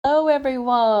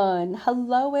everyone.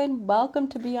 Hello and welcome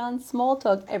to Beyond Small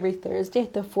Talk every Thursday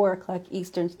at the 4 o'clock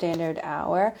Eastern Standard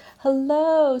Hour.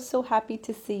 Hello. So happy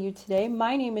to see you today.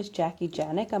 My name is Jackie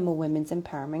Janik. I'm a women's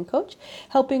empowerment coach,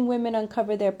 helping women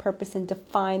uncover their purpose and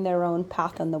define their own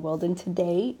path in the world. And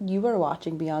today you are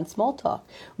watching Beyond Small Talk.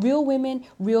 Real women,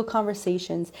 real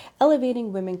conversations,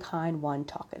 elevating womankind one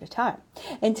talk at a time.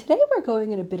 And today we're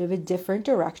going in a bit of a different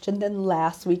direction than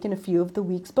last week and a few of the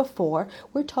weeks before.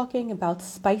 We're talking about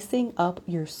spicing up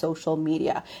your social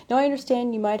media. Now, I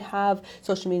understand you might have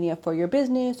social media for your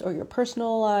business or your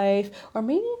personal life, or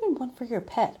maybe even one for your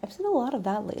pet. I've seen a lot of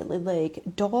that lately. Like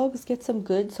dogs get some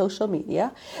good social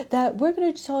media. That we're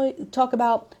going to talk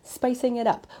about spicing it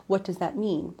up. What does that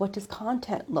mean? What does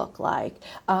content look like?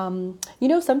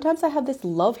 Sometimes I have this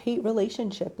love-hate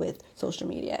relationship with social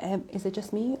media. And is it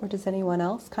just me, or does anyone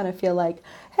else kind of feel like,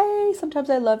 hey,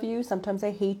 sometimes I love you, sometimes I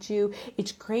hate you?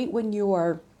 It's great when you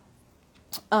are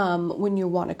when you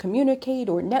want to communicate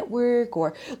or network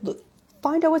or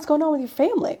find out what's going on with your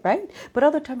family, right? But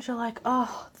other times you're like,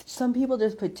 oh, some people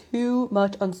just put too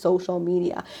much on social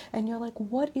media. And you're like,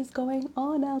 what is going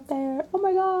on out there? Oh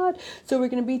my God. So we're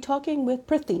going to be talking with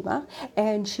Prathima,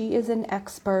 and she is an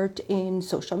expert in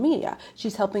social media.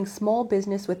 She's helping small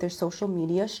business with their social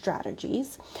media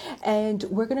strategies. And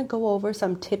we're going to go over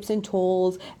some tips and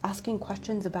tools, asking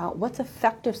questions about what's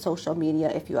effective social media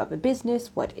if you have a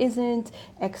business, what isn't,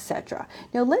 etc.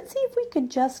 Now, let's see if we could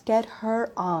just get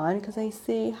her on, because I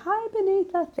see, hi,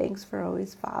 Benita, thanks for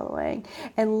always following.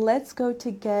 And let's go to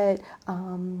get, I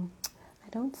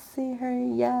don't see her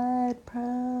yet,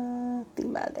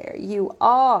 Prathima, there you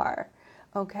are.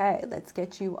 Okay, let's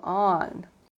get you on.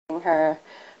 Her,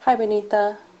 hi,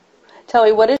 Benita. Tell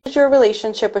me, what is your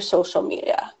relationship with social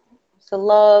media? So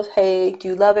love, hate, do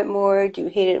you love it more? Do you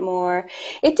hate it more?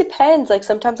 It depends. Like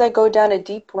sometimes I go down a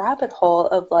deep rabbit hole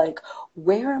of like,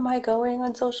 where am I going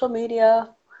on social media?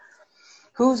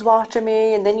 Who's watching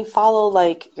me? And then you follow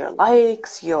like your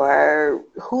likes, your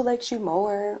who likes you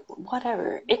more,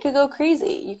 whatever. It could go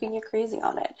crazy. You can get crazy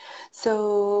on it.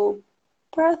 So,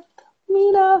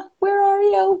 Mina, where are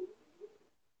you?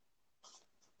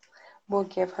 We'll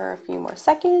give her a few more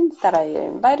seconds that I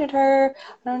invited her.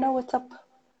 I don't know what's up.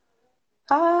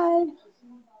 Hi.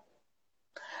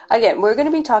 Again, we're going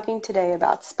to be talking today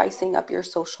about spicing up your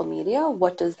social media.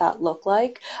 What does that look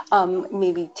like?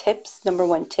 Maybe tips, number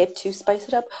one tip to spice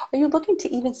it up. Are you looking to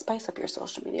even spice up your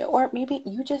social media? Or maybe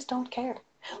you just don't care.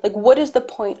 Like, what is the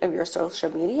point of your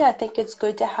social media? I think it's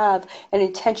good to have an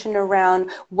intention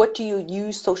around what do you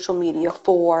use social media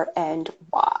for and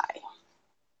why.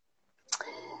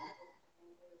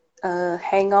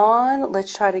 Hang on.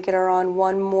 Let's try to get her on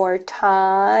one more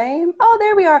time. Oh,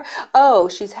 there we are. Oh,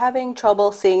 she's having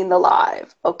trouble seeing the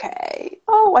live. Okay.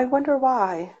 Oh, I wonder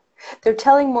why. They're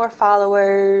telling more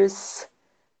followers.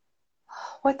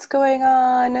 What's going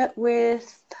on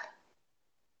with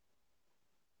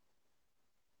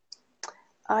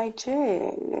IG?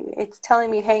 It's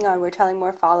telling me, hang on, we're telling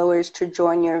more followers to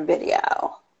join your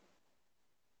video.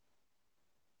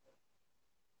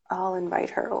 I'll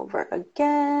invite her over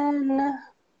again.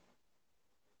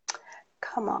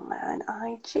 Come on,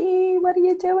 IG, what are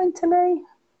you doing to me?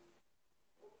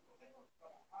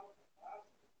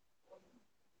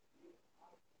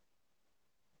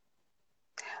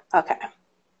 Okay.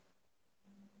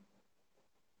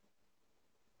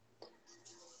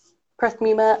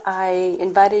 Prathima, I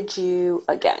invited you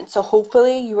again. So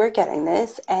hopefully you are getting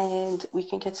this and we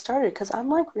can get started, because I'm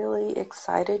like really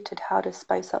excited to how to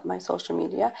spice up my social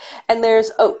media. And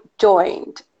there's, oh,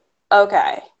 joined.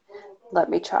 Okay, let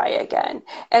me try again.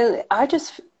 And I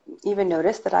just even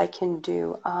noticed that I can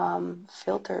do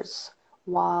filters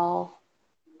while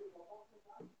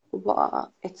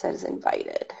it says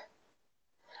invited.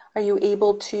 Are you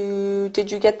able to,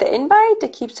 did you get the invite?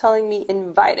 It keeps telling me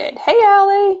invited. Hey,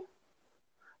 Allie.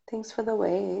 Thanks for the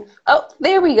wave. Oh,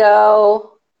 there we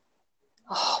go.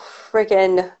 Oh,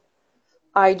 freaking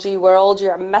IG world,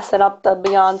 you're messing up the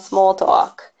Beyond Small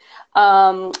Talk.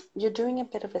 You're doing a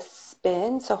bit of a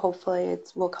spin, so hopefully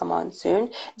it will come on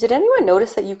soon. Did anyone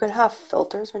notice that you can have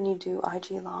filters when you do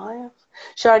IG Live?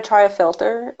 Should I try a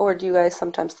filter, or do you guys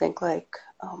sometimes think like,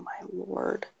 oh my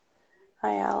Lord.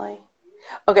 Hi, Allie.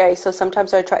 Okay, so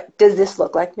sometimes I try. Does this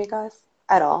look like me, guys,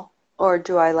 at all? Or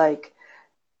do I like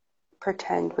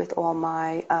pretend with all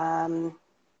my,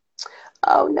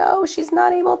 oh no, she's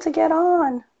not able to get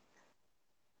on.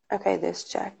 Okay, this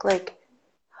check, like,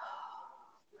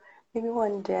 maybe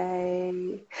one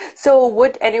day. So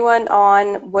what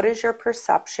is your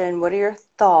perception? What are your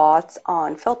thoughts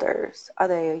on filters? Are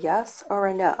they a yes or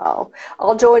a no?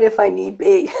 I'll join if I need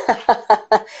be.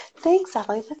 Thanks,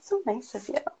 Allie. That's so nice of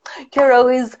you. You're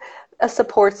always a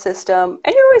support system,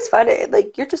 and you're always funny.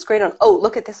 Like, you're just great on, oh,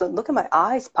 look at this one. Look at my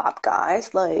eyes pop,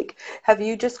 guys. Like, have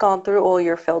you just gone through all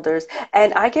your filters?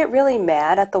 And I get really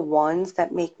mad at the ones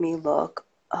that make me look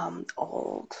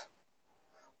old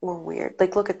or weird.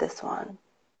 Like, look at this one.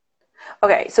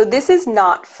 Okay, so this is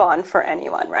not fun for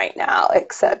anyone right now,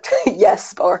 except, yes,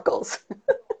 Sparkles.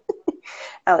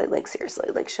 Allie, like, seriously,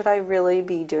 like, should I really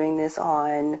be doing this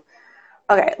on?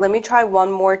 Okay, let me try one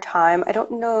more time. I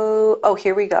don't know. Oh,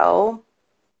 here we go.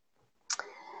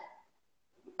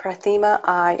 Prathima,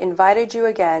 I invited you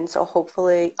again, so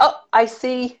hopefully. Oh, I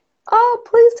see. Oh,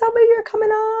 please tell me you're coming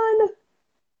on.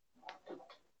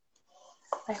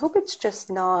 I hope it's just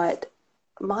not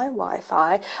my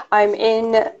Wi-Fi. I'm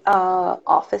in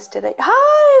office today.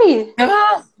 Hi!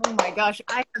 Oh my gosh,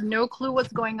 I have no clue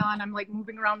what's going on. I'm like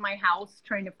moving around my house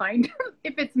trying to find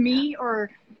if it's me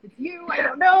or it's you. I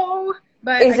don't know.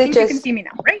 But Is I it think you just can see me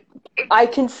now, right? I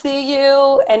can see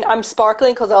you, and I'm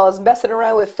sparkling because I was messing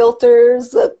around with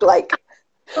filters. Like,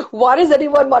 why does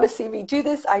anyone want to see me do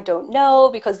this? I don't know,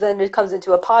 because then it comes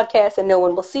into a podcast and no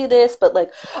one will see this. But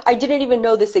like, I didn't even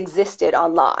know this existed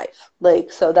on live.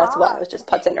 Like, so that's why I was just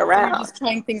Okay. putzing So you're around. just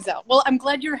trying things out. Well, I'm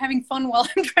glad you're having fun while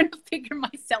I'm trying to figure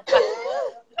myself out.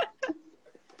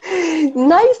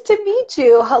 Nice to meet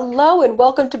you. Hello, and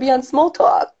welcome to Beyond Small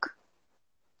Talk.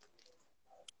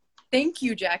 Thank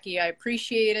you, Jackie. I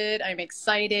appreciate it. I'm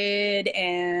excited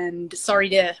and sorry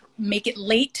to make it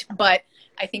late, but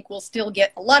I think we'll still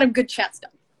get a lot of good chats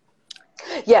done.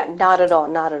 Yeah, not at all,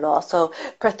 not at all. So,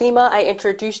 Prathima, I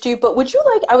introduced you, but would you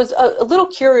like, I was a little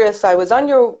curious. I was on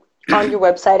your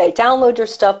website, I download your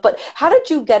stuff, but how did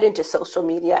you get into social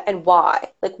media and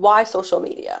why? Like, why social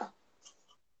media?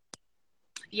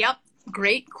 Yep,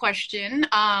 great question.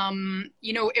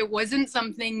 It wasn't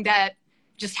something that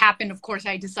just happened. Of course,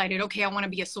 I decided, okay, I want to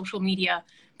be a social media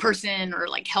person or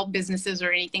like help businesses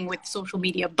or anything with social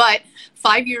media. But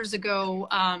 5 years ago,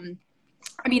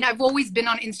 I've always been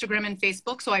on Instagram and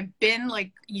Facebook, so I've been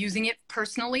like using it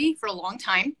personally for a long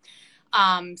time.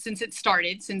 Since it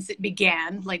started, since it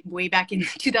began, like way back in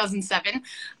 2007.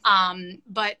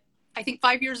 But I think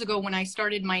 5 years ago when I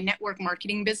started my network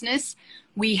marketing business,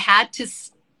 we had to,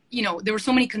 there were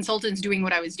so many consultants doing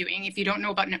what I was doing. If you don't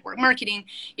know about network marketing,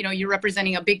 you're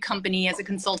representing a big company as a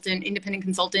consultant, independent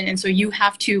consultant. And so you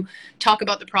have to talk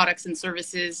about the products and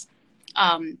services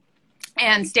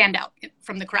and stand out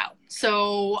from the crowd.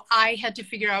 So I had to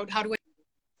figure out how do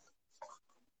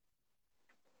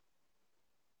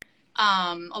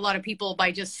a lot of people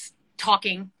by just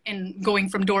talking and going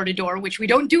from door to door, which we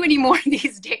don't do anymore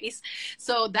these days.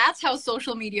 So that's how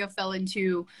social media fell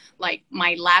into like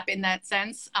my lap in that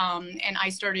sense. And I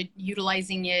started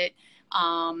utilizing it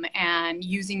and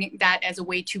using that as a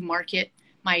way to market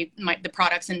the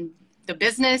products and the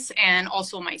business and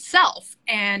also myself.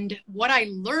 And what I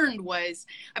learned was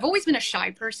I've always been a shy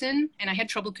person and I had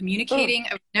trouble communicating.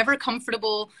 I was never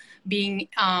comfortable being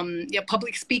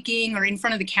public speaking or in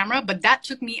front of the camera, but that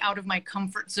took me out of my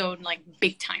comfort zone like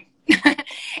big time.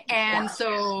 And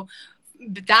so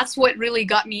that's what really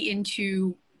got me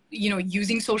into,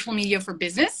 using social media for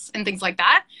business and things like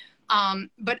that.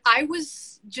 But I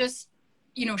was just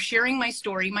sharing my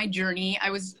story, my journey. I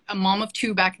was a mom of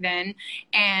two back then.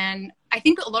 And I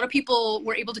think a lot of people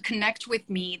were able to connect with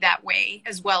me that way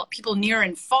as well, people near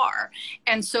and far.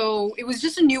 And so it was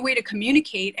just a new way to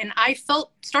communicate. And I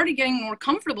started getting more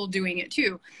comfortable doing it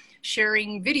too,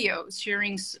 sharing videos,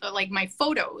 sharing like my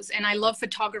photos. And I love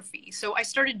photography. So I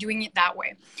started doing it that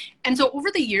way. And so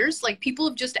over the years, like people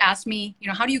have just asked me,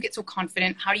 how do you get so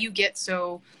confident? How do you get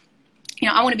so,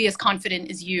 I want to be as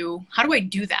confident as you. How do I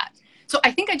do that? So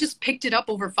I think I just picked it up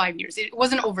over 5 years. It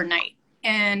wasn't overnight.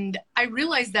 And I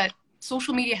realized that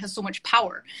social media has so much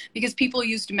power because people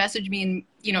used to message me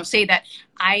and, say that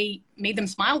I made them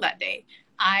smile that day.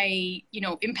 I,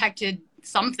 impacted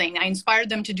something. I inspired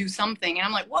them to do something. And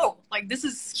I'm like, whoa, like this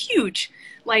is huge.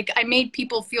 Like I made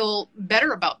people feel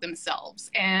better about themselves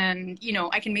and,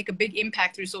 I can make a big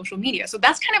impact through social media. So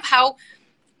that's kind of how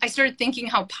I started thinking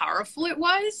how powerful it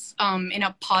was in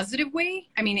a positive way.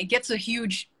 I mean, it gets a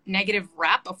huge negative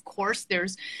rap. Of course,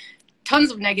 there's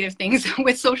tons of negative things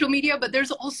with social media, but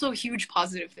there's also huge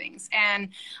positive things. And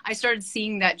I started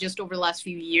seeing that just over the last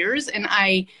few years. And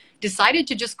I decided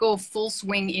to just go full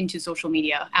swing into social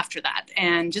media after that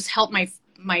and just help my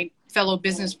fellow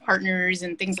business partners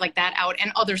and things like that out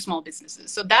and other small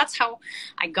businesses. So that's how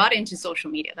I got into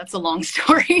social media. That's a long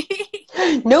story.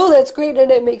 No, that's great,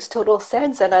 and it makes total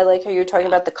sense. And I like how you're talking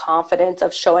about the confidence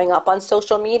of showing up on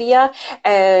social media.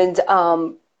 And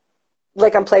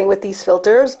like I'm playing with these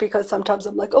filters because sometimes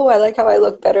I'm like, oh, I like how I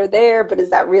look better there, but is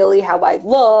that really how I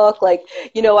look? Like,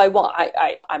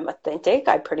 I'm authentic.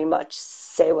 I pretty much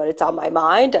say what it's on my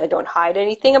mind. I don't hide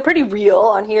anything. I'm pretty real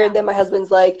on here. And Yeah. then my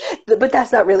husband's like, but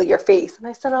that's not really your face. And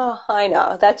I said, oh, I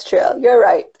know. That's true. You're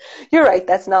right. You're right.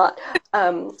 That's not.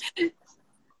 Um,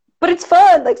 but it's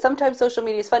fun. Like sometimes social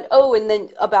media is fun. Oh, and then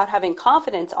about having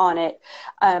confidence on it.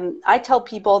 I tell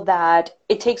people that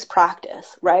it takes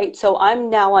practice, right? So I'm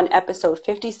now on episode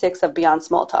 56 of Beyond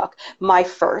Small Talk. My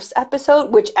first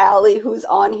episode, which Allie, who's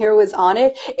on here, was on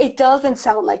it, it doesn't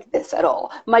sound like this at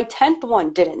all. My 10th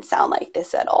one didn't sound like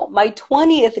this at all. My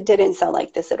 20th didn't sound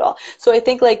like this at all. So I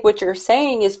think like what you're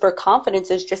saying is for confidence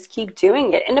is just keep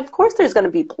doing it. And of course there's going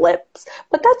to be blips,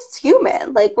 but that's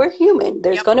human. Like we're human.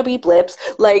 There's Yep. going to be blips,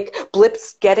 like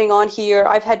blips getting on here.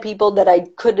 I've had people that I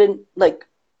couldn't like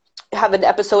have an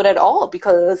episode at all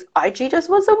because IG just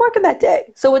wasn't working that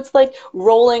day. So it's like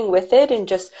rolling with it and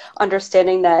just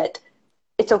understanding that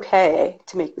it's okay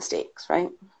to make mistakes, right?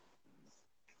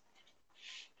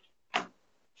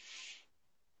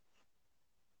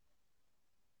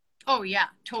 Oh yeah,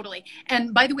 totally.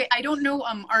 And by the way, I don't know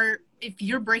are if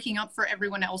you're breaking up for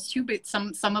everyone else too, but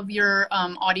some of your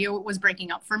audio was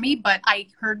breaking up for me, but I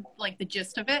heard like the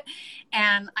gist of it,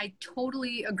 and I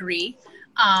totally agree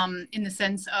in the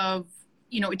sense of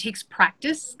it takes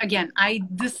practice. Again, I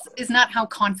this is not how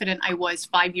confident I was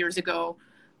 5 years ago,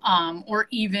 or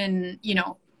even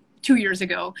 2 years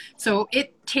ago. So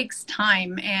it takes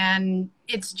time, and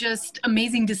it's just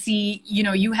amazing to see,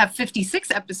 you have 56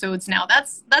 episodes now.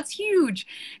 That's huge.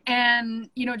 And,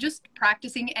 just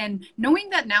practicing and knowing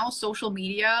that now social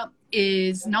media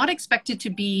is not expected to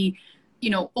be,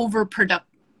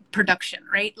 production,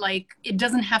 right? Like it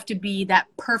doesn't have to be that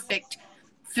perfect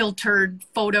filtered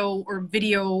photo or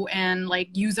video and like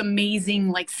use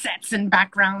amazing like sets and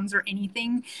backgrounds or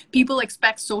anything. People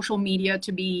expect social media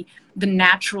to be the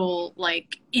natural,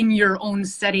 like in your own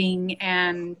setting,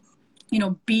 and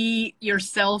be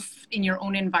yourself in your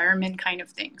own environment kind of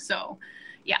thing. So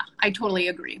yeah, I totally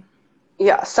agree.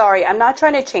 Yeah, sorry. I'm not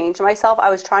trying to change myself. I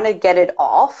was trying to get it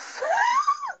off.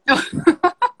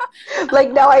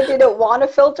 Like now I didn't want to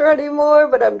filter anymore,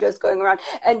 but I'm just going around.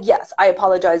 And yes, I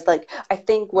apologize. Like I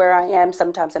think where I am,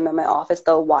 sometimes I'm in my office,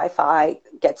 the Wi-Fi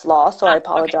gets lost, so I Okay.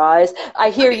 apologize. I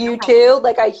hear Okay, no you problem. too.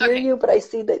 Like I hear Okay. you, but I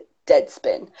see the dead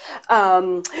spin.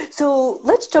 So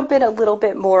let's jump in a little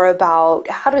bit more about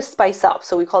how to spice up.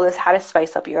 So we call this how to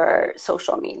spice up your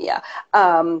social media.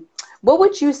 Um, what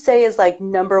would you say is like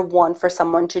number one for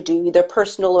someone to do, either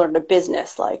personal or in a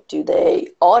business? Like, do they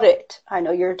audit? I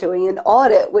know you're doing an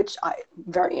audit, which I'm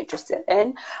very interested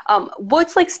in.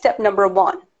 What's like step number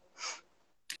one?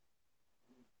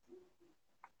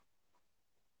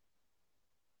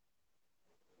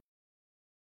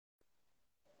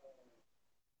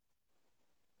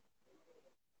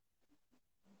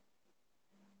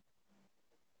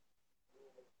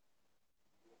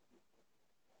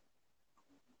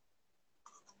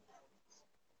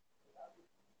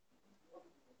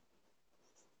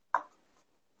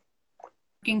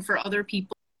 Looking for other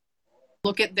people,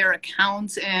 look at their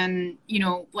accounts, and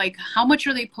like how much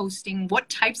are they posting, what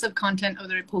types of content are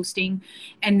they posting,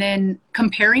 and then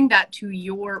comparing that to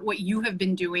your what you have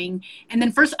been doing, and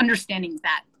then first understanding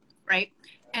that, right?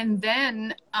 And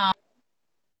then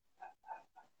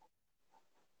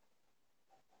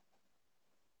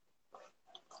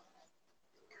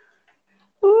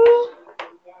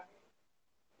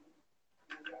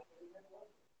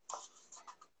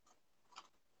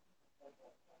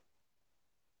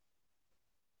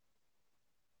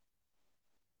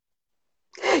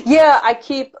Yeah, I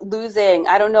keep losing.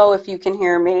 I don't know if you can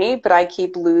hear me, but I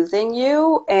keep losing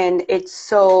you, and it's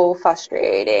so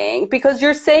frustrating because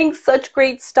you're saying such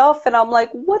great stuff, and I'm like,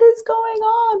 what is going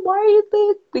on? Why are you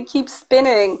think we keep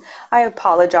spinning? I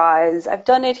apologize. I've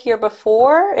done it here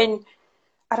before, and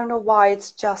I don't know why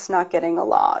it's just not getting a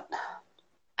lot.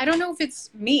 I don't know if it's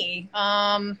me.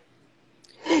 Yeah,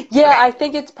 Okay. I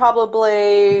think it's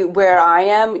probably where I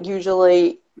am.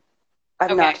 Usually,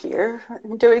 I'm not Okay. here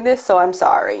doing this, so I'm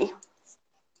sorry.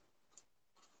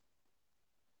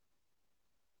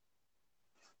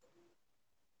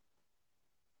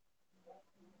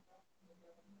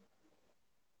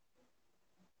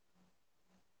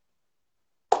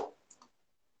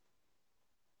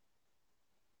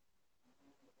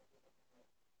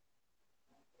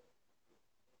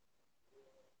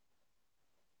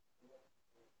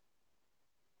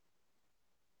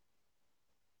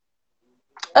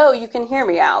 Oh, you can hear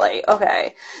me, Allie.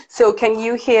 Okay. So can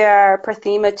you hear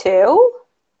Prathima too?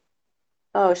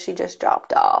 Oh, she just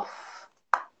dropped off.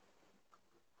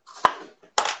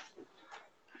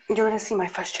 You're going to see my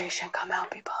frustration come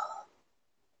out, people.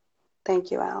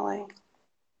 Thank you, Allie.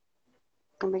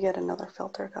 Let me get another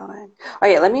filter going. Oh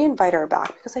yeah, let me invite her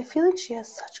back because I feel like she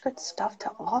has such good stuff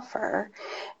to offer.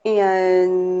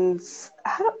 And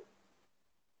how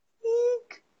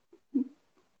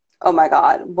oh my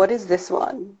God, what is this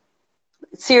one?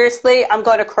 Seriously, I'm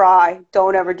going to cry.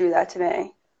 Don't ever do that to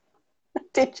me.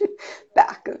 Did you?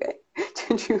 Back, okay.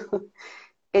 Did you?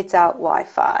 It's out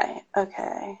Wi-Fi.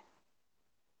 Okay.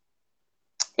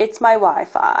 It's my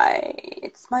Wi-Fi.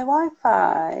 It's my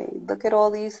Wi-Fi. Look at all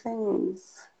these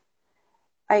things.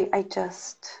 I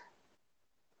just,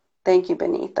 thank you,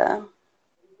 Benita.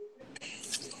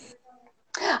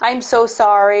 I'm so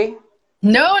sorry.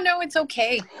 No, it's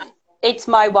okay. It's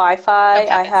my Wi-Fi.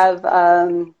 Stuff I happens.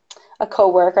 have a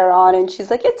coworker on, and she's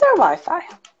like, "It's our Wi-Fi."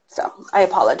 So I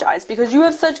apologize because you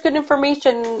have such good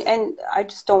information, and I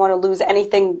just don't want to lose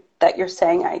anything that you're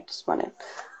saying. I just want to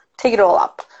take it all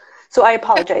up. So I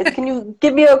apologize. Can you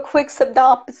give me a quick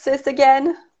synopsis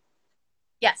again?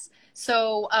 Yes.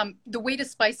 So the way to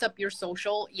spice up your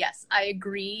social, yes, I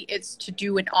agree. It's to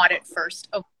do an audit first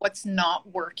of what's not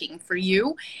working for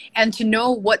you and to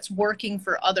know what's working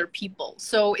for other people.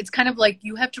 So it's kind of like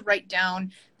you have to write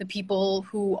down the people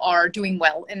who are doing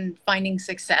well and finding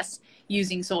success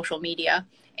using social media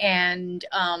and,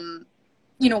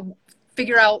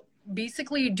 figure out,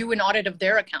 basically do an audit of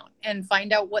their account and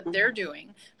find out what they're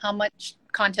doing, how much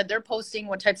content they're posting,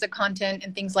 what types of content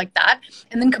and things like that,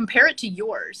 and then compare it to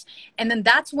yours. And then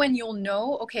that's when you'll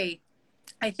know, okay,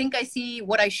 I think I see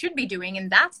what I should be doing. And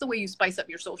that's the way you spice up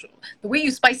your social. The way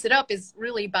you spice it up is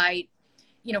really by,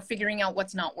 figuring out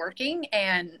what's not working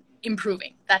and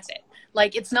improving. That's it.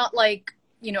 Like, it's not like,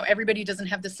 everybody doesn't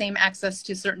have the same access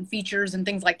to certain features and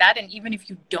things like that. And even if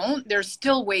you don't, there's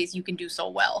still ways you can do so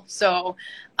well. So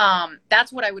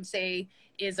that's what I would say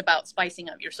is about spicing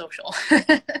up your social.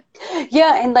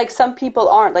 Yeah, and like some people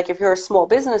aren't. Like if you're a small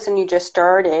business and you just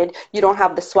started, you don't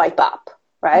have the swipe up,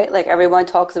 right? Like everyone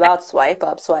talks about swipe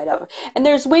up, swipe up. And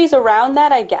there's ways around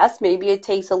that, I guess. Maybe it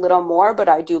takes a little more, but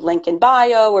I do link in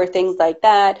bio or things like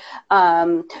that.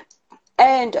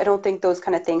 And I don't think those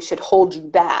kind of things should hold you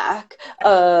back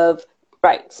of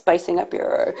right, spicing up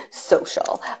your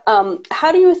social.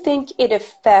 How do you think it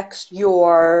affects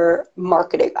your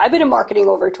marketing? I've been in marketing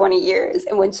over 20 years,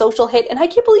 and when social hit, and I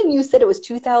can't believe you said it was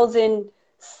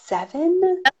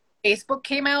 2007? Facebook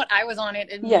came out, I was on it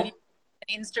Yeah. immediately.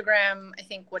 Instagram, I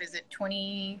think, what is it,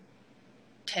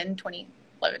 2010,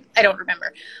 2011? I don't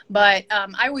remember. But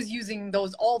I was using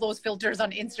all those filters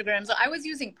on Instagram. So I was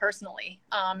using personally,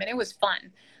 and it was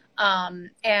fun.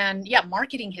 And yeah,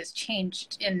 marketing has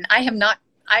changed. And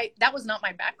that was not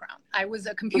my background. I was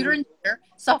a computer engineer,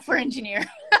 software engineer.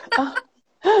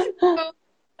 So,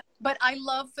 but I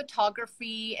love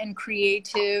photography and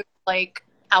creative, like,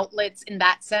 outlets in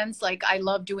that sense. Like, I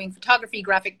love doing photography,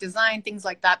 graphic design, things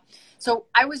like that. So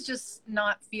I was just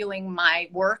not feeling my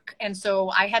work, and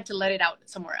so I had to let it out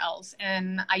somewhere else.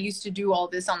 And I used to do all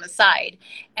this on the side,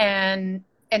 and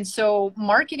so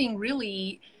marketing,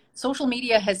 really, social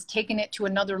media has taken it to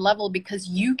another level because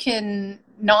you can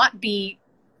not be,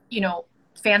 you know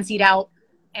fancied out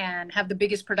and have the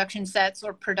biggest production sets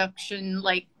or production,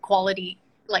 like, quality,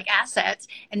 like, assets,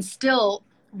 and still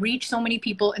reach so many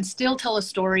people and still tell a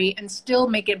story and still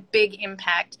make a big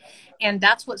impact. And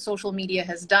that's what social media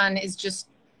has done, is just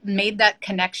made that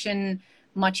connection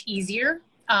much easier,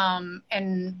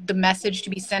 and the message to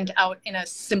be sent out in a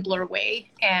simpler way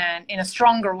and in a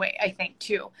stronger way, I think,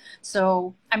 too.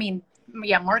 So I mean,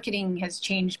 yeah, marketing has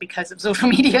changed because of social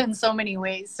media in so many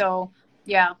ways. So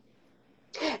yeah.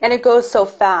 And it goes so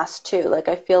fast too. Like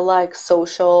I feel like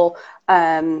social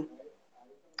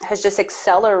has just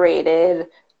accelerated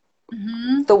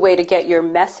Hmm. the way to get your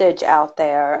message out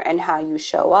there and how you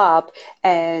show up.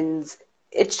 And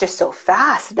it's just so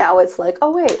fast. Now it's like,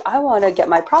 oh, wait, I want to get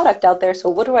my product out there. So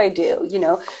what do I do?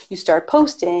 You start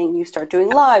posting, you start doing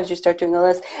lives, you start doing all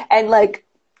this. And like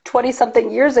 20 something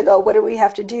years ago, what do we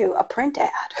have to do? A print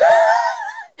ad.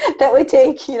 That would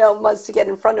take, months to get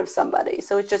in front of somebody.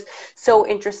 So it's just so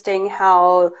interesting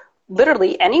how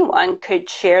literally anyone could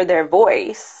share their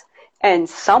voice and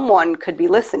someone could be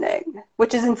listening,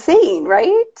 which is insane,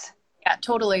 right? Yeah,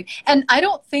 totally. And I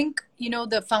don't think,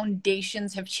 the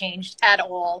foundations have changed at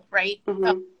all, right?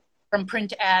 Mm-hmm. From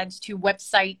print ads to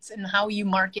websites and how you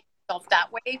market yourself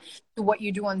that way to what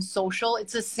you do on social.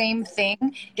 It's the same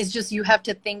thing. It's just you have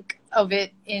to think of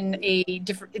it in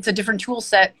it's a different tool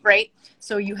set, right?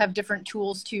 So you have different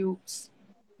tools to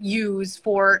use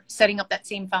for setting up that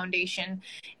same foundation.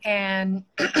 And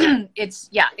it's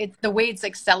the way it's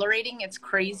accelerating, it's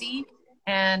crazy.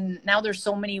 And now there's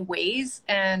so many ways.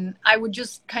 And I would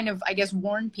just kind of, I guess,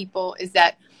 warn people is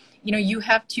that, you know, you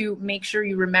have to make sure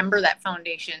you remember that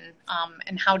foundation,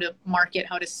 and how to market,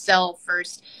 how to sell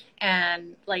first,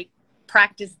 and like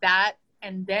practice that.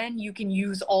 And then you can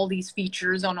use all these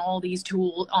features on all these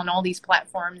tools, on all these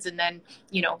platforms, and then,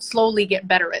 you know, slowly get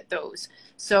better at those.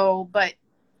 So, but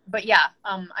yeah,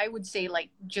 I would say like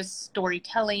just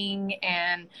storytelling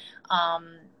and,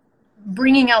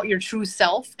 bringing out your true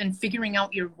self and figuring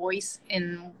out your voice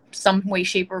in some way,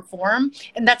 shape, or form.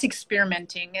 And that's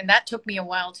experimenting. And that took me a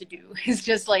while to do. It's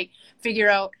just like figure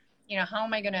out, you know, how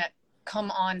am I going to come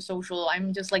on social?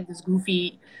 I'm just like this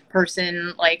goofy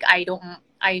person. Like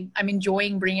I'm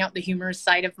enjoying bringing out the humorous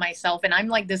side of myself. And I'm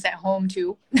like this at home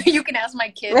too. You can ask my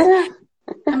kids.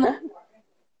 I'm like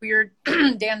weird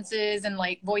dances and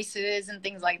like voices and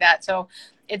things like that. So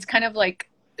it's kind of like,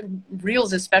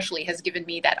 Reels especially has given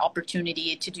me that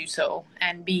opportunity to do so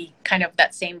and be kind of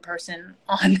that same person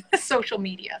on social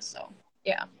media. So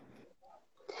yeah.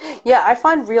 Yeah, I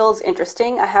find Reels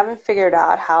interesting. I haven't figured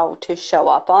out how to show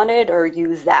up on it or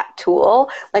use that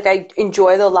tool. Like I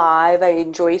enjoy the live, I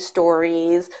enjoy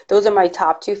stories. Those are my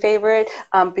top two favorite,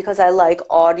 because I like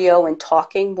audio and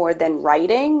talking more than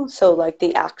writing. So like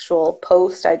the actual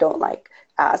post, I don't like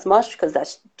as much because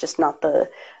that's just not the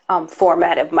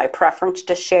format of my preference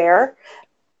to share.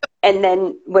 And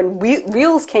then when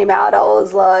Reels came out, I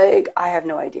was like, I have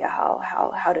no idea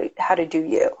how to do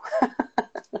you.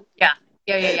 Yeah.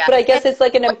 Yeah. But I guess And, it's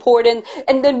like an important,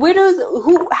 and then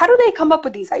how do they come up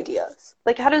with these ideas?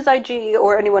 Like how does IG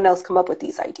or anyone else come up with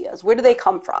these ideas? Where do they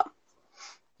come from?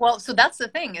 well, so that's the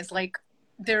thing is like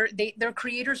they're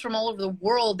creators from all over the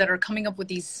world that are coming up with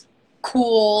these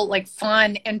cool, like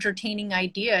fun, entertaining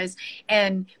ideas.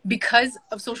 And because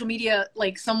of social media,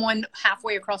 like someone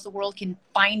halfway across the world can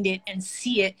find it and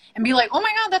see it and be like, oh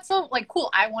my God, that's so like cool.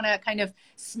 I want to kind of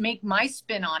make my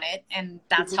spin on it. And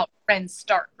that's how trends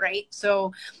start, right?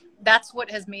 So that's what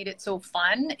has made it so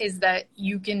fun is that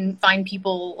you can find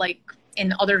people like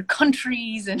in other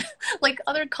countries and like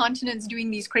other continents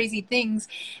doing these crazy things,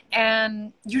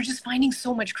 and you're just finding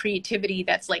so much creativity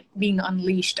that's like being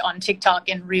unleashed on TikTok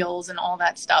and Reels and all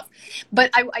that stuff.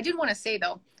 But I did want to say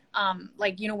though,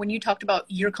 like, you know, when you talked about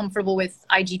you're comfortable with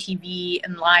IGTV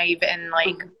and live and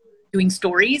like doing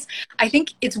stories, I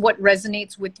think it's what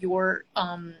resonates with your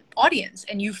audience,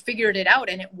 and you figured it out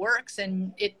and it works,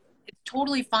 and it's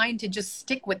totally fine to just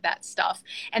stick with that stuff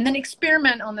and then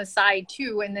experiment on the side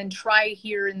too, and then try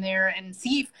here and there and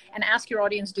see and ask your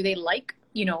audience, do they like,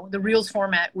 you know, the Reels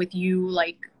format with you,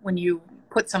 like when you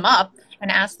put some up,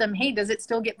 and ask them, hey, does it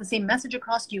still get the same message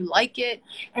across? Do you like it?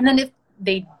 And then if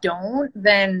they don't,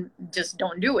 then just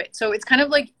don't do it. So it's kind of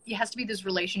like it has to be this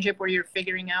relationship where you're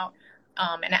figuring out,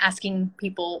 and asking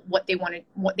people what they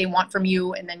want from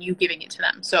you, and then you giving it to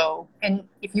them. So, and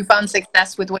if you found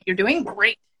success with what you're doing,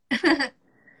 great.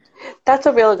 That's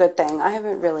a really good thing. I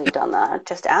haven't really done that.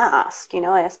 Just ask,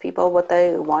 ask people what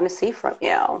they want to see from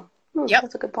you. Yep.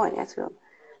 That's a good point. That's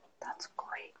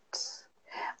great.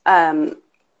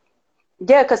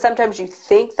 Yeah, because sometimes you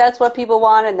think that's what people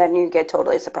want, and then you get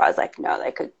totally surprised. Like, no,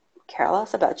 they could care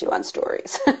less about you on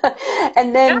stories.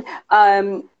 And then,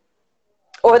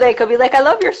 or they could be like, I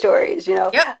love your stories,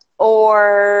 Yep.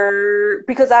 Or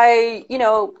because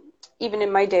even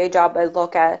in my day job, I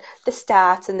look at the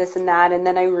stats and this and that, and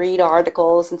then I read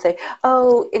articles and say,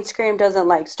 oh, Instagram doesn't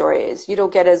like stories. You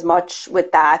don't get as much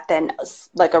with that than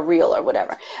like a reel or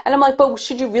whatever. And I'm like, but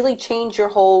should you really change your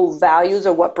whole values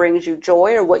or what brings you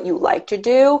joy or what you like to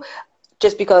do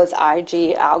just because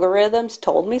IG algorithms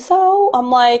told me so? I'm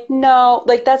like, no,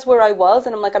 like that's where I was.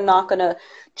 And I'm like, I'm not going to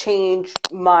change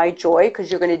my joy because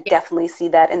you're going to definitely see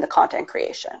that in the content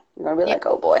creation. You're going to be like,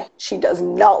 oh boy, she does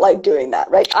not like doing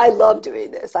that, right? I love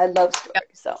doing this. I love stories.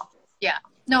 So yeah,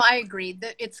 no, I agree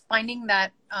that it's finding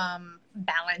that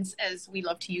balance, as we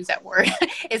love to use that word.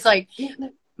 It's like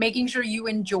making sure you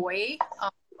enjoy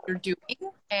what you're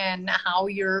doing and how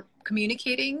you're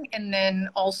communicating, and then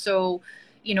also,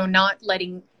 not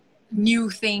letting new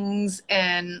things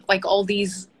and like all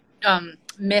these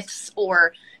myths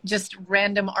or just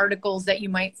random articles that you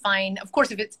might find. Of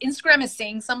course, if it's Instagram is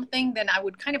saying something, then I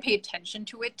would kind of pay attention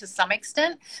to it to some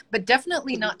extent, but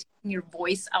definitely not taking your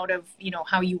voice out of,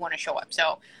 how you want to show up.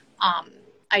 So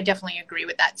I definitely agree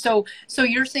with that. So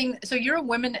you're saying, so you're a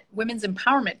women's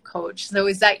empowerment coach. So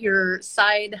is that your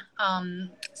side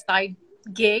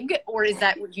gig, or is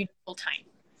that what you do full time?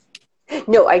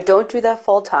 No, I don't do that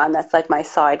full time. That's like my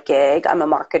side gig. I'm a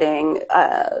marketing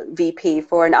VP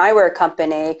for an eyewear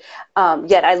company.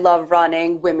 Yet I love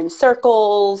running women's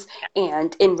circles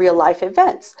and in real life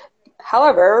events.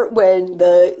 However, when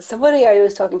somebody I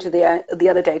was talking to the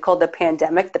other day called the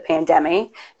pandemic, and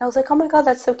I was like, oh my God,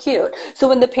 that's so cute. So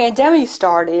when the pandemic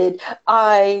started,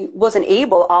 I wasn't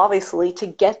able, obviously, to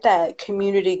get that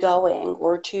community going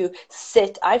or to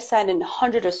sit. I've sat in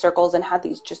hundreds of circles and had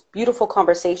these just beautiful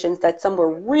conversations that some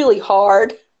were really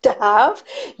hard to have,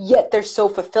 yet they're so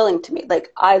fulfilling to me.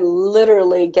 Like I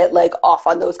literally get like off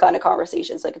on those kind of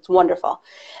conversations. Like it's wonderful.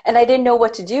 And I didn't know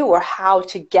what to do or how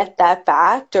to get that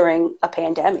back during a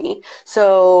pandemic.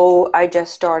 So I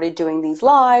just started doing these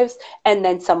lives, and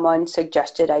then someone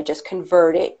suggested I just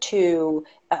convert it to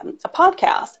a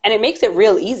podcast. And it makes it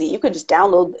real easy. You could just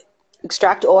download,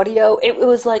 extract audio. It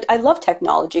was like, I love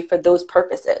technology for those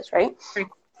purposes, right?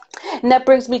 And that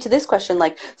brings me to this question,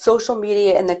 like social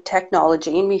media and the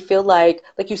technology. And we feel like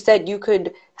you said, you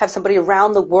could have somebody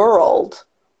around the world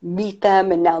meet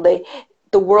them, and now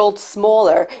the world's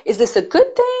smaller. Is this a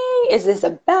good thing? Is this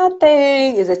a bad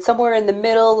thing? Is it somewhere in the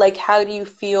middle? Like, how do you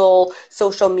feel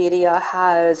social media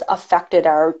has affected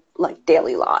our like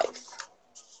daily lives?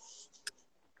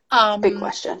 Big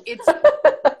question. It's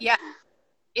yeah,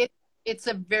 it's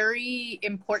a very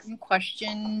important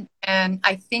question, and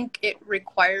I think it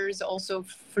requires also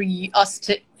for us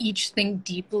to each think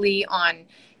deeply on,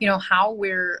 how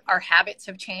our habits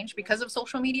have changed because of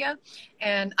social media.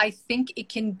 And I think it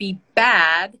can be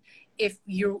bad if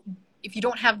you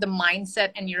don't have the mindset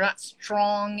and you're not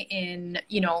strong in,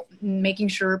 making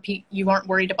sure you aren't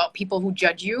worried about people who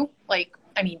judge you. Like,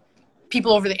 I mean,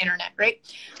 people over the internet, right?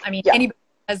 I mean, Yeah. anybody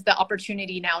has the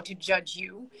opportunity now to judge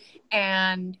you.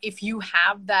 And if you're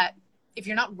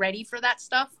not ready for that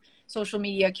stuff, social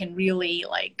media can really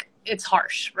it's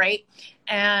harsh, right?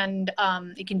 And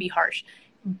it can be harsh.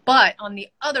 But on the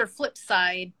other flip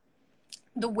side,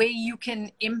 the way you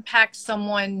can impact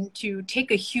someone to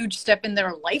take a huge step in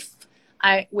their life,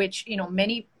 I've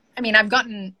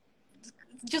gotten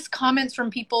just comments from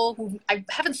people who I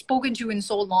haven't spoken to in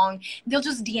so long. They'll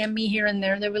just DM me here and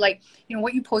there. They'll be like,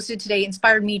 what you posted today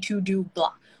inspired me to do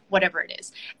blah, whatever it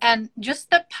is. And just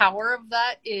the power of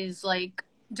that is like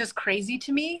just crazy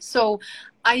to me. So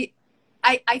I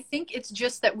think it's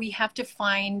just that we have to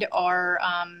find our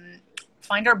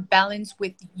balance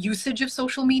with usage of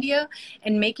social media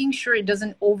and making sure it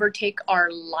doesn't overtake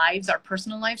our lives, our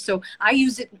personal lives. So I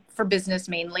use it for business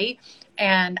mainly,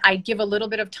 and I give a little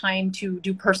bit of time to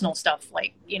do personal stuff,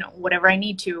 like, whatever I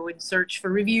need to, and search for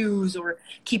reviews or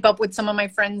keep up with some of my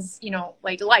friends,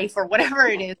 like life or whatever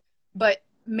it is. But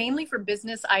mainly for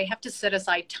business, I have to set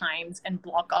aside times and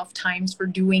block off times for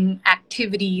doing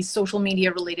activities, social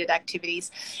media related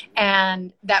activities,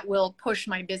 and that will push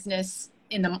my business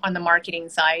on the marketing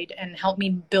side and help me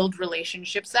build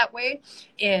relationships that way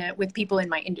with people in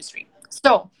my industry.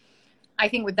 So I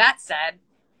think with that said,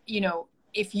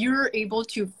 if you're able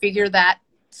to figure that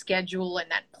schedule and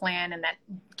that plan and that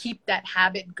keep that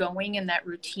habit going and that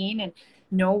routine and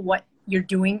know what you're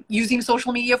doing, using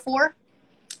social media for,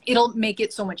 it'll make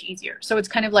it so much easier. So it's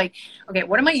kind of like, okay,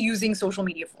 what am I using social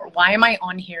media for? Why am I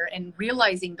on here? And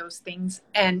realizing those things.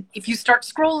 And if you start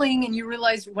scrolling and you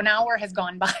realize 1 hour has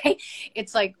gone by,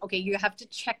 it's like, okay, you have to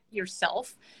check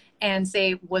yourself and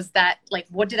say, was that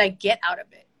what did I get out of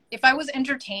it? If I was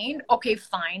entertained, okay,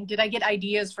 fine. Did I get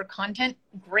ideas for content?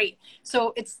 Great.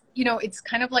 So it's, it's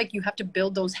kind of like you have to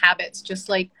build those habits, just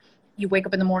like you wake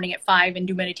up in the morning at 5 and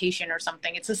do meditation or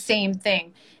something. It's the same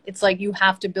thing. It's like you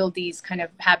have to build these kind of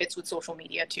habits with social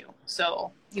media too.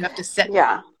 So you have to set.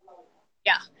 Yeah.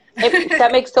 Yeah.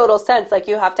 That makes total sense. Like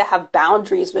you have to have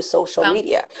boundaries with social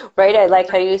media, right? I like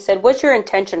how you said, what's your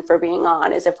intention for being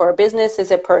on? Is it for a business?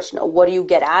 Is it personal? What do you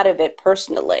get out of it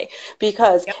personally?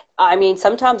 Because I mean,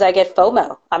 sometimes I get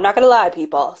FOMO. I'm not going to lie,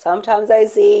 people. Sometimes I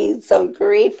see some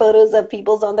great photos of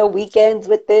people's on their weekends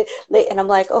with and I'm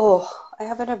like, oh, I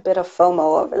have a bit of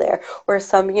FOMO over there, or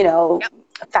some,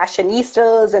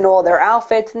 fashionistas and all their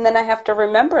outfits. And then I have to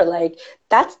remember,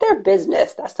 that's their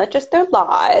business. That's not just their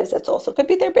lives. That's also could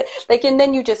be their business. And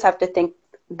then you just have to think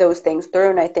those things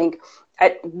through. And I think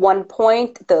at one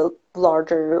point, the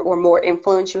larger or more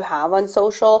influence you have on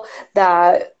social,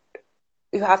 that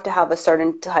you have to have a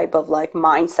certain type of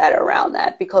mindset around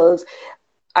that, because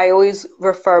I always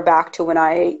refer back to when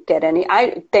I get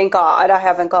thank God I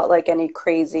haven't got any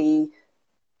crazy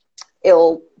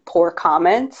poor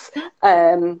comments.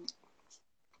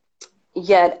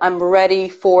 Yet I'm ready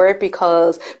for it,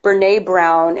 because Brene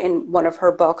Brown in one of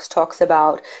her books talks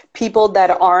about people that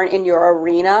aren't in your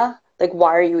arena.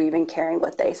 Why are you even caring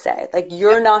what they say?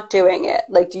 You're not doing it.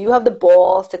 Do you have the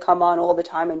balls to come on all the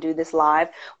time and do this live?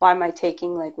 Why am I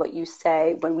taking what you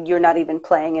say when you're not even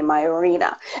playing in my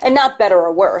arena? And not better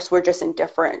or worse. We're just in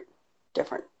different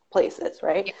places,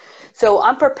 right? Yeah. So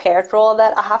I'm prepared for all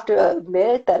that. I have to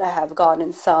admit that I have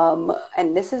gotten some,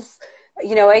 and this is,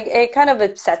 it kind of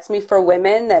upsets me for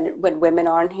women that when women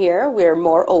aren't here, we're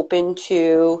more open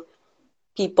to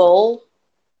people,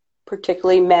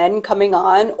 particularly men, coming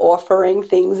on, offering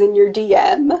things in your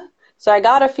DM. So I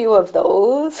got a few of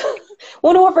those.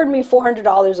 One offered me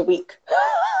 $400 a week.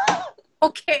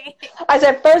 Okay. I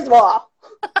said, first of all,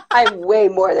 I'm way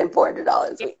more than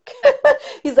 $400 a week.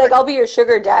 He's like, I'll be your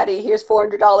sugar daddy. Here's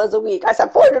 $400 a week. I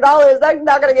said, $400? That's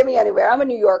not going to get me anywhere. I'm a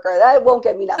New Yorker. That won't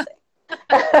get me nothing.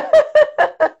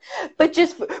 But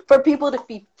just for people to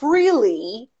feel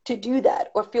freely to do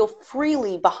that, or feel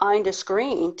freely behind a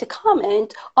screen to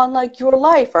comment on like your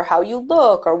life or how you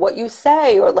look or what you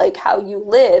say or like how you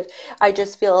live. I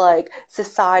just feel like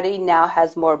society now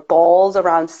has more balls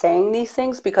around saying these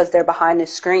things because they're behind the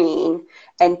screen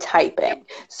and typing.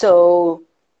 So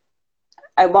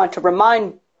I want to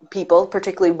remind people,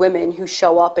 particularly women who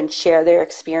show up and share their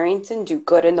experience and do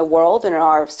good in the world and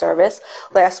are of service.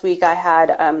 Last week I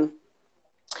had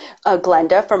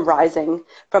Glenda from Rising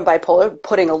from Bipolar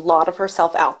putting a lot of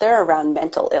herself out there around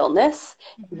mental illness,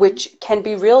 which can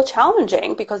be real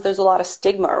challenging because there's a lot of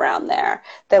stigma around there.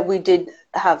 That we did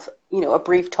have, a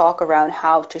brief talk around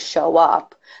how to show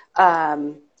up,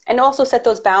 and also set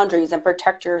those boundaries and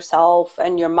protect yourself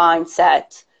and your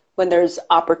mindset when there's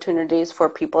opportunities for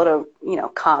people to,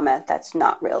 comment that's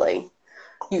not really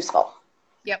useful.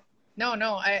 Yep. No,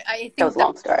 I think that was a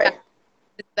long story.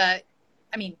 That,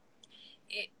 I mean,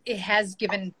 it has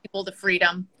given people the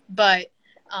freedom, but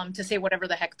to say whatever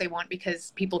the heck they want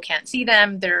because people can't see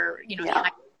them. They're,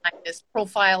 this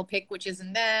profile pic, which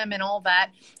isn't them and all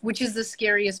that, which is the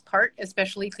scariest part,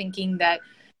 especially thinking that,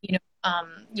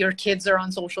 your kids are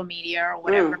on social media or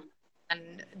whatever.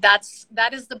 And that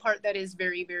is the part that is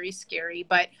very, very scary.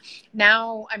 But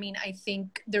now, I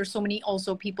think there's so many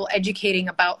also people educating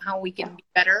about how we can be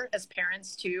better as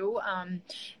parents too,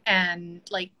 and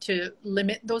like to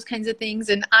limit those kinds of things.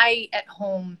 And I at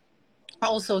home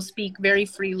also speak very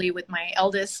freely with my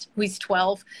eldest, who's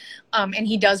 12, and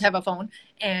he does have a phone,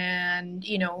 and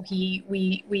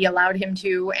we allowed him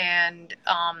to, and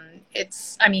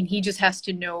he just has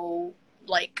to know,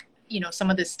 like,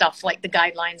 some of this stuff, like the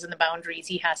guidelines and the boundaries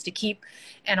he has to keep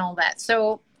and all that.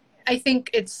 So I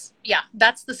think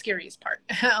that's the scariest part.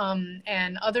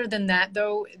 And other than that,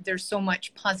 though, there's so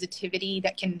much positivity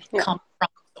that can come from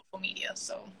social media.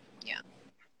 So, yeah.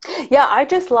 Yeah, I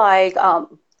just like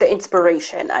the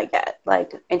inspiration I get,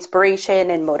 like inspiration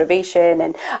and motivation.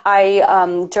 And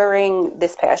I, during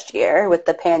this past year with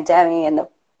the pandemic and the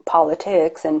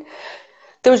politics, and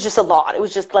there was just a lot. It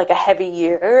was just like a heavy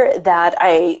year that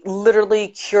I literally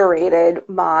curated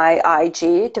my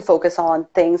IG to focus on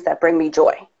things that bring me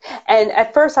joy. And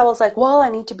at first I was like, well, I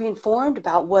need to be informed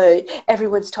about what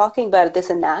everyone's talking about, this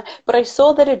and that. But I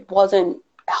saw that it wasn't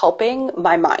helping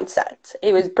my mindset.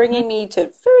 It was bringing me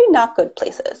to very not good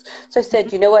places. So I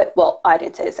said, you know what? Well, I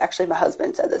didn't say this. Actually, my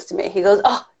husband said this to me. He goes,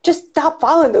 oh, just stop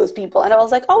following those people. And I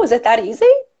was like, oh, is it that easy?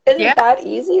 Is it that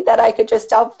easy that I could just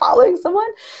stop following someone?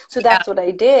 So that's what I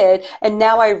did. And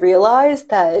now I realize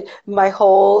that my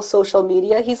whole social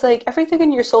media, he's like, everything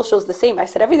in your social is the same. I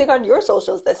said, everything on your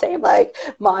social is the same. Like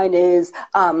mine is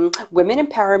women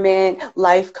empowerment,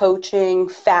 life coaching,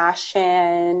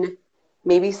 fashion,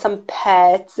 maybe some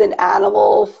pets and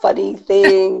animal funny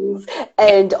things,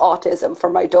 and autism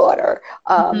for my daughter.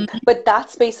 But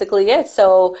that's basically it.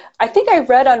 So I think I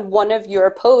read on one of your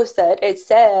posts that it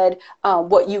said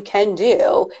what you can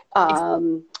do.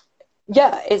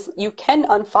 Is you can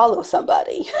unfollow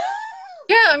somebody.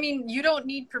 Yeah, you don't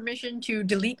need permission to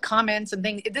delete comments and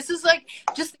things. This is like,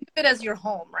 just think of it as your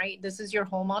home, right? This is your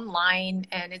home online,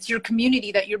 and it's your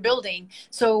community that you're building.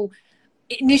 So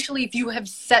initially, if you have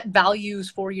set values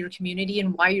for your community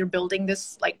and why you're building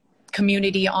this like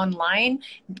community online,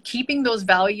 keeping those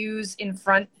values in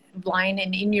front line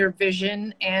and in your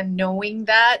vision, and knowing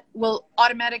that will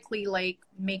automatically like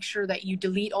make sure that you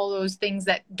delete all those things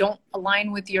that don't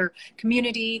align with your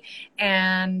community,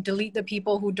 and delete the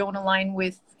people who don't align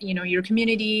with your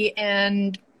community.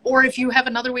 And or if you have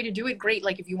another way to do it, great.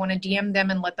 Like if you want to DM them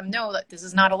and let them know that this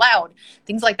is not allowed,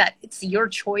 things like that. It's your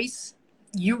choice.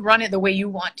 You run it the way you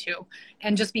want to,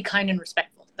 and just be kind and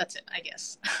respectful. That's it, I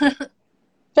guess.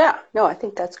 Yeah, no, I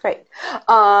think that's great.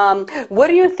 What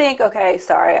do you think? Okay,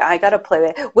 sorry, I gotta play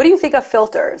with it. What do you think of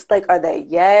filters? Like, are they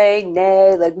yay,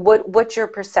 nay? Like, what's your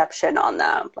perception on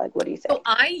them? Like, what do you think? So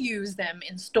I use them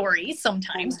in stories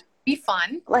sometimes to be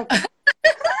fun. Like,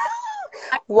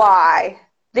 why?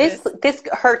 This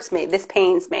hurts me. This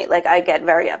pains me. Like, I get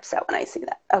very upset when I see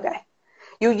that. Okay,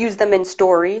 you use them in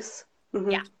stories.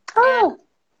 Yeah. Oh.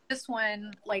 this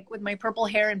one like with my purple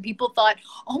hair, and people thought,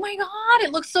 oh my God,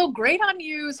 it looks so great on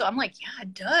you. So I'm like, yeah,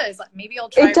 it does. Like, maybe I'll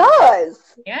try It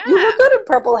does. Yeah. You look good in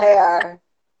purple hair.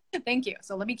 Thank you.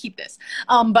 So let me keep this.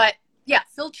 But yeah,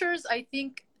 filters, I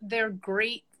think they're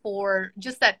great for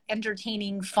just that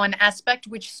entertaining, fun aspect,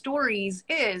 which stories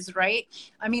is, right?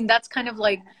 I mean, that's kind of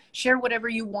like share whatever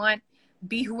you want,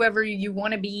 be whoever you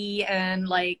want to be, and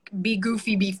like be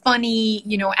goofy, be funny,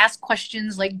 you know, ask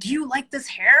questions like, do you like this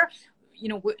hair? You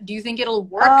know, do you think it'll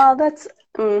work? Oh, that's,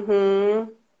 mm-hmm.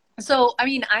 So, I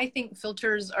mean, I think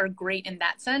filters are great in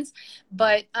that sense,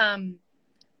 but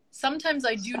sometimes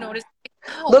I do notice,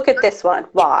 oh, look at this one.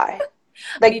 Why?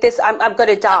 Like this, I'm going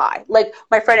to die. Like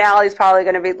my friend Allie's probably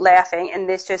going to be laughing, and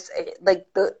this just like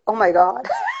oh my God.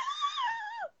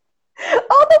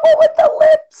 Oh, the one with the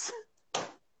lips.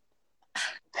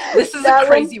 This is a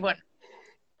crazy one.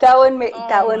 That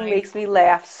one makes me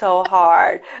laugh so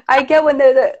hard. I get when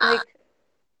they're like,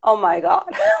 oh my God.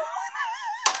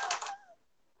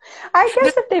 I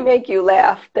guess if they make you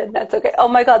laugh, then that's okay. Oh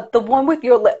my God, the one with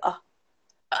your lip. Oh,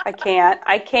 I can't.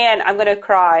 I'm going to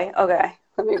cry. Okay.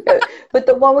 Let me go. But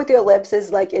the one with your lips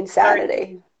is like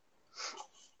insanity.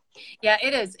 Yeah,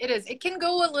 it is. It can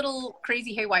go a little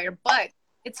crazy haywire, but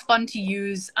it's fun to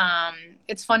use.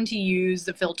 It's fun to use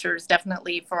the filters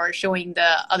definitely for showing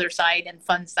the other side and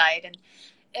fun side.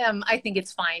 And I think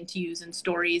it's fine to use in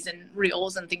stories and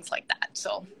reels and things like that.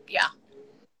 So yeah.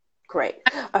 Great.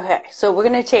 Okay. So I'm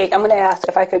going to ask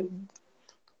if I could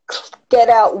get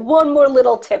out one more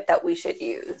little tip that we should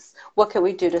use. What can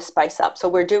we do to spice up? So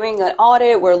we're doing an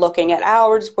audit, we're looking at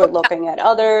ours, we're looking at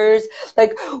others.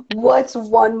 Like, what's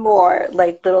one more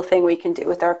like little thing we can do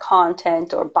with our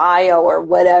content or bio or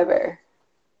whatever?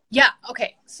 Yeah.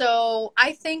 Okay. So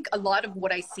I think a lot of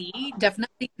what I see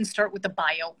definitely can start with the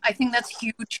bio. I think that's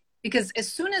huge because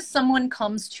as soon as someone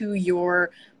comes to your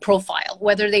profile,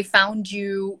 whether they found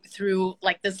you through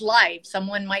like this live,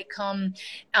 someone might come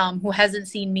who hasn't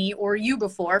seen me or you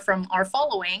before from our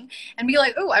following and be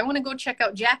like, oh, I want to go check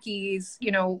out Jackie's,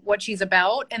 you know, what she's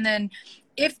about. And then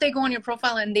if they go on your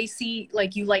profile and they see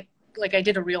like you like I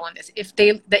did a reel on this,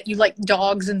 that you like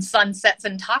dogs and sunsets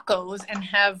and tacos and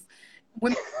have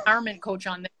women empowerment coach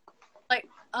on there. Like,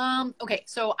 okay,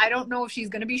 so I don't know if she's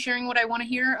going to be sharing what I want to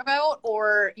hear about,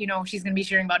 or, you know, she's going to be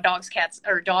sharing about dogs, cats,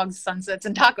 or dogs, sunsets,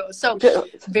 and tacos. So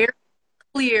very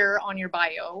clear on your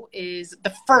bio is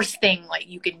the first thing like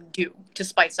you can do to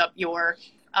spice up your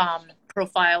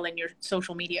profile and your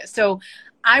social media. So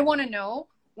I want to know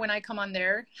when I come on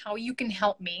there, how you can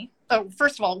help me. Oh,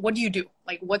 first of all, what do you do?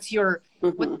 Like, what do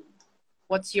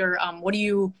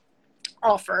you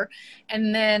offer,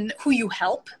 and then who you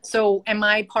help. So am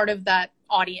I part of that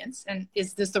audience, and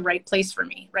is this the right place for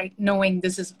me, right? Knowing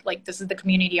this is the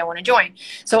community I want to join.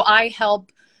 So I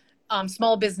help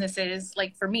small businesses.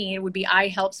 Like for me, it would be I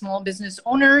help small business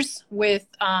owners with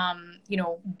you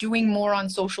know, doing more on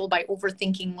social by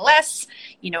overthinking less,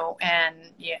 you know, and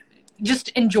yeah, just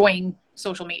enjoying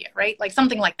social media, right? Like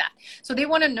something like that. So they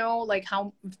want to know like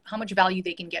how much value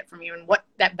they can get from you and what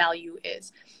that value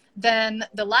is. Then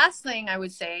the last thing I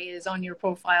would say is on your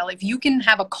profile, if you can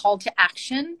have a call to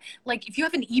action, like if you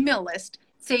have an email list,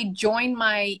 say join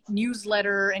my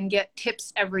newsletter and get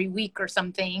tips every week or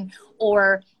something,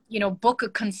 or, you know, book a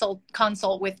consult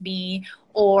with me,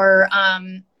 or,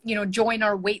 you know, join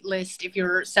our wait list if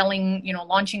you're selling, you know,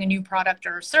 launching a new product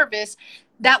or service.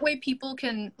 That way people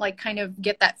can like kind of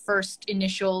get that first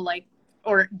initial like,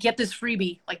 or get this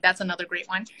freebie. Like that's another great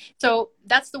one. So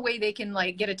that's the way they can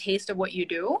like get a taste of what you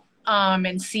do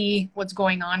and see what's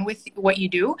going on with what you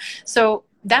do. So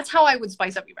that's how I would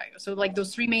spice up your bio. So like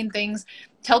those three main things: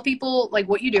 tell people like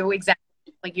what you do,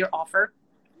 exactly like your offer,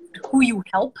 who you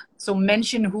help. So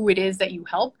mention who it is that you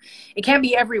help. It can't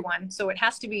be everyone. So it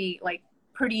has to be like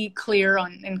pretty clear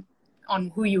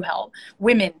on who you help.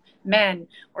 Women, men,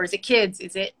 or is it kids?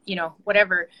 Is it, you know,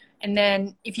 whatever. And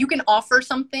then if you can offer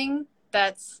something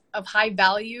that's of high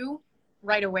value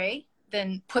right away,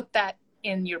 then put that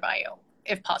in your bio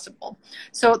if possible.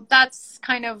 So that's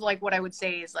kind of like what I would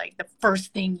say is like the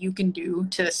first thing you can do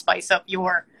to spice up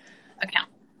your account.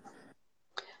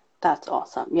 That's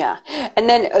awesome. Yeah. And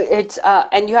then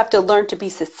and you have to learn to be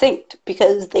succinct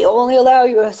because they only allow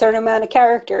you a certain amount of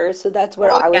characters. So that's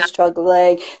where I was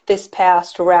struggling this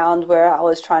past round, where I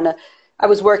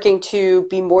was working to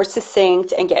be more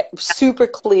succinct and get super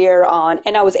clear on,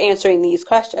 and I was answering these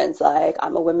questions like,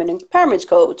 I'm a women empowerment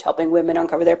coach, helping women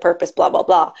uncover their purpose, blah, blah,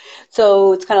 blah.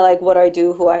 So it's kind of like what I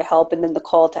do, who I help, and then the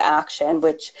call to action,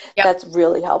 which that's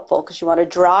really helpful because you want to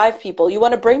drive people. You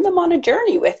want to bring them on a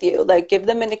journey with you, like give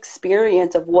them an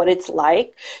experience of what it's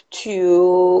like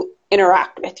to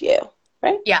interact with you,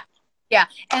 right? Yeah. Yeah.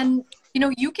 And, you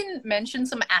know, you can mention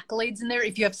some accolades in there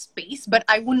if you have space, but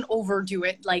I wouldn't overdo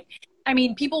it. Like, I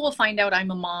mean, people will find out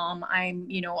I'm a mom.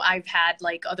 You know, I've had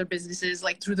like other businesses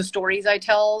like through the stories I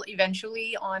tell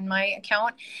eventually on my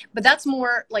account. But that's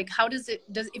more like, how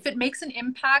if it makes an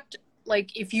impact,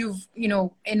 like if you've, you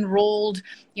know, enrolled,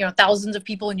 you know, thousands of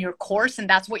people in your course and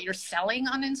that's what you're selling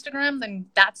on Instagram, then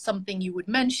that's something you would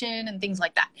mention and things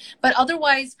like that. But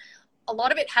otherwise, a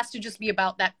lot of it has to just be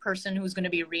about that person who's going to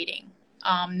be reading,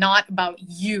 not about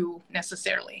you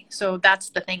necessarily. So that's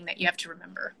the thing that you have to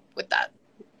remember with that.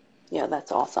 Yeah,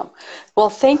 that's awesome. Well,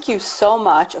 thank you so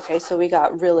much. Okay, so we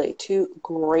got really two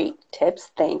great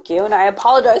tips. Thank you. And I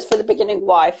apologize for the beginning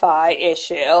Wi-Fi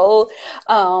issue.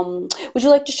 Would you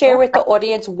like to share No with the problem.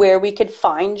 audience where we could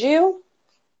find you?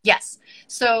 Yes.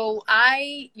 So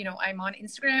you know, I'm on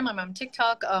Instagram, I'm on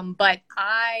TikTok, but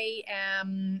I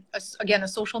am, again, a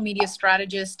social media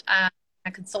strategist and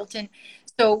a consultant.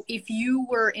 So if you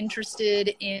were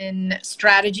interested in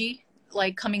strategy,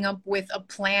 like coming up with a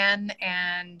plan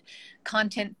and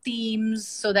content themes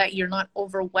so that you're not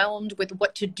overwhelmed with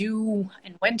what to do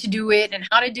and when to do it and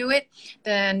how to do it,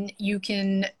 then you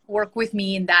can work with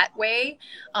me in that way.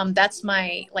 That's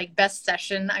my like best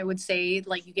session, I would say.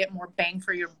 Like you get more bang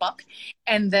for your buck.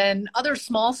 And then other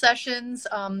small sessions,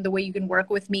 the way you can work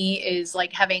with me is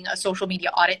like having a social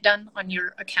media audit done on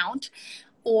your account,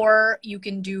 or you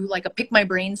can do like a pick my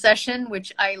brain session,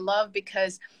 which I love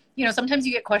because, you know, sometimes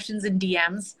you get questions in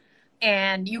DMs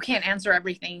and you can't answer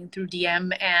everything through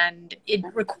DM, and it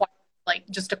requires like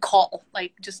just a call,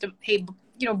 like just a, hey,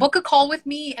 you know, book a call with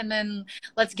me and then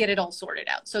let's get it all sorted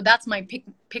out. So that's my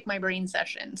pick my brain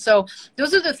session. So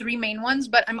those are the three main ones,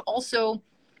 but I'm also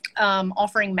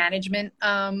offering management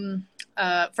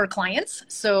for clients.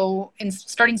 So in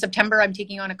starting September, I'm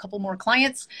taking on a couple more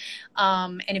clients.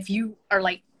 And if you are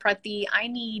like, Prati, I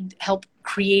need help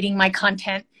creating my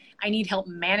content, I need help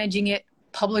managing it,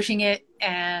 publishing it,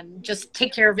 and just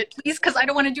take care of it, please, because I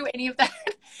don't want to do any of that,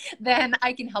 then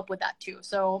I can help with that too.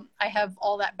 So I have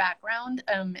all that background,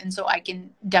 and so I can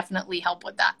definitely help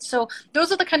with that. So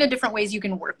those are the kind of different ways you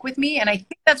can work with me. And I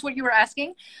think that's what you were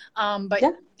asking. But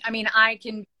Yeah. I mean, I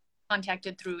can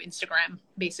contacted through Instagram,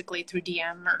 basically through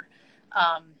DM or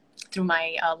through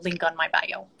my link on my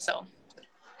bio. So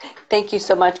Thank you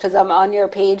so much, because I'm on your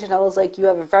page and I was like, you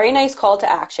have a very nice call to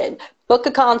action. Book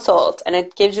a consult, and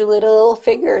it gives you little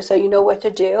figures so you know what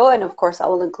to do. And of course, I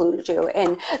will include you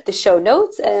in the show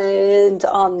notes and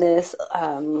on this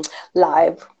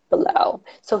live below.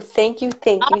 So thank you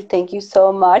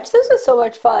so much. This was so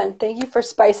much fun. Thank you for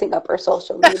spicing up our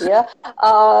social media.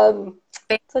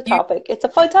 thank It's a you. topic. It's a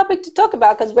fun topic to talk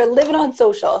about because we're living on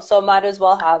social, so might as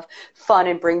well have fun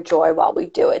and bring joy while we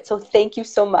do it. So thank you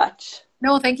so much.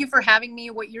 No, thank you for having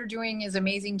me. What you're doing is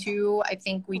amazing too. I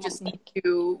think we Oh, just need thank you.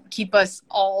 to keep us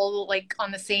all like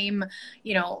on the same,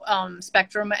 you know,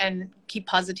 spectrum and keep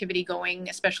positivity going,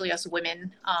 especially us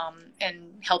women,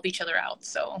 and help each other out.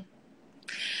 So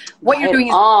what you're Right doing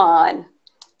is on.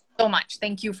 so much.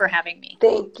 Thank you for having me.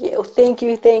 Thank you. Thank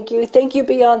you. Thank you. Thank you,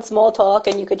 Beyond Small Talk.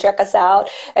 And you could check us out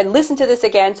and listen to this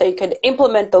again so you could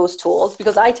implement those tools,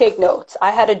 because I take notes.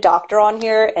 I had a doctor on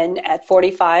here, and at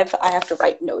 45, I have to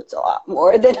write notes a lot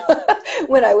more than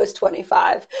when I was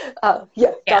 25. Yeah,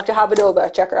 Yeah. Dr.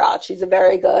 Habadova, check her out. She's a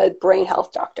very good brain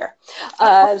health doctor.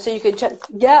 So you can check,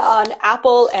 yeah, on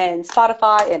Apple and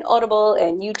Spotify and Audible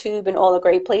and YouTube and all the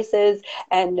great places.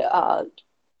 And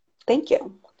thank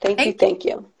you. Thank you. Thank you. Thank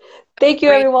you. Thank you,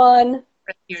 Great everyone. rest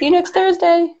of your See you next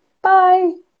Thursday.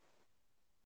 Bye.